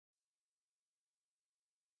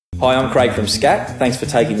Hi, I'm Craig from Scat. Thanks for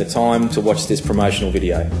taking the time to watch this promotional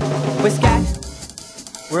video. We're Scat,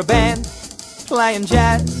 we're a band playing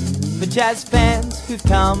jazz for jazz fans who've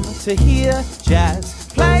come to hear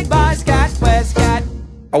jazz played by Scat. We're Scat.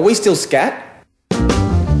 Are we still Scat?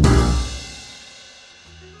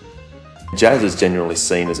 Jazz is generally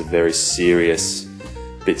seen as a very serious,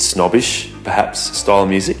 bit snobbish, perhaps, style of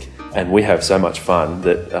music, and we have so much fun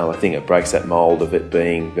that I think it breaks that mould of it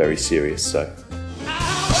being very serious. So.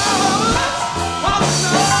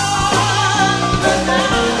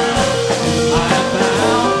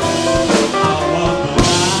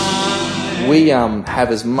 We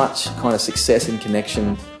have as much kind of success and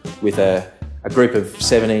connection with a group of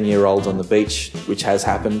 17-year-olds on the beach, which has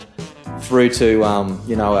happened, through to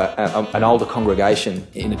an older congregation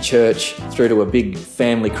in a church, through to a big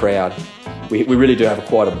family crowd. We really do have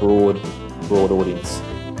quite a broad audience.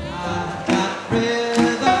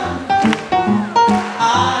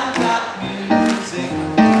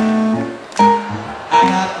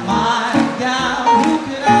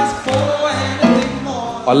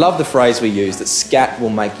 I love the phrase we use, that Scat will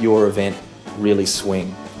make your event really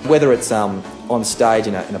swing. Whether it's on stage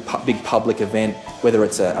in a big public event, whether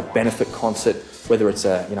it's a benefit concert, whether it's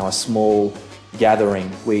a small gathering,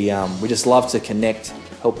 we just love to connect,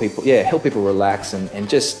 help people relax and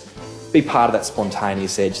just be part of that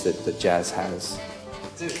spontaneous edge that jazz has.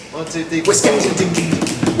 One, two, three. We're Scat.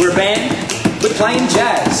 We're a band, we're playing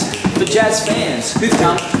jazz for jazz fans who've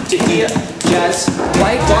come to hear jazz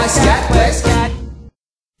played by Scat. We're Scat.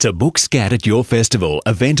 To book Scat at your festival,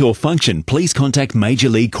 event or function, please contact Major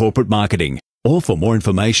League Corporate Marketing. Or for more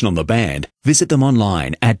information on the band, visit them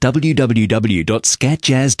online at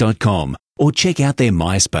www.scatjazz.com or check out their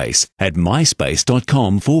MySpace at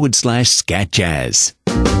myspace.com/scatjazz.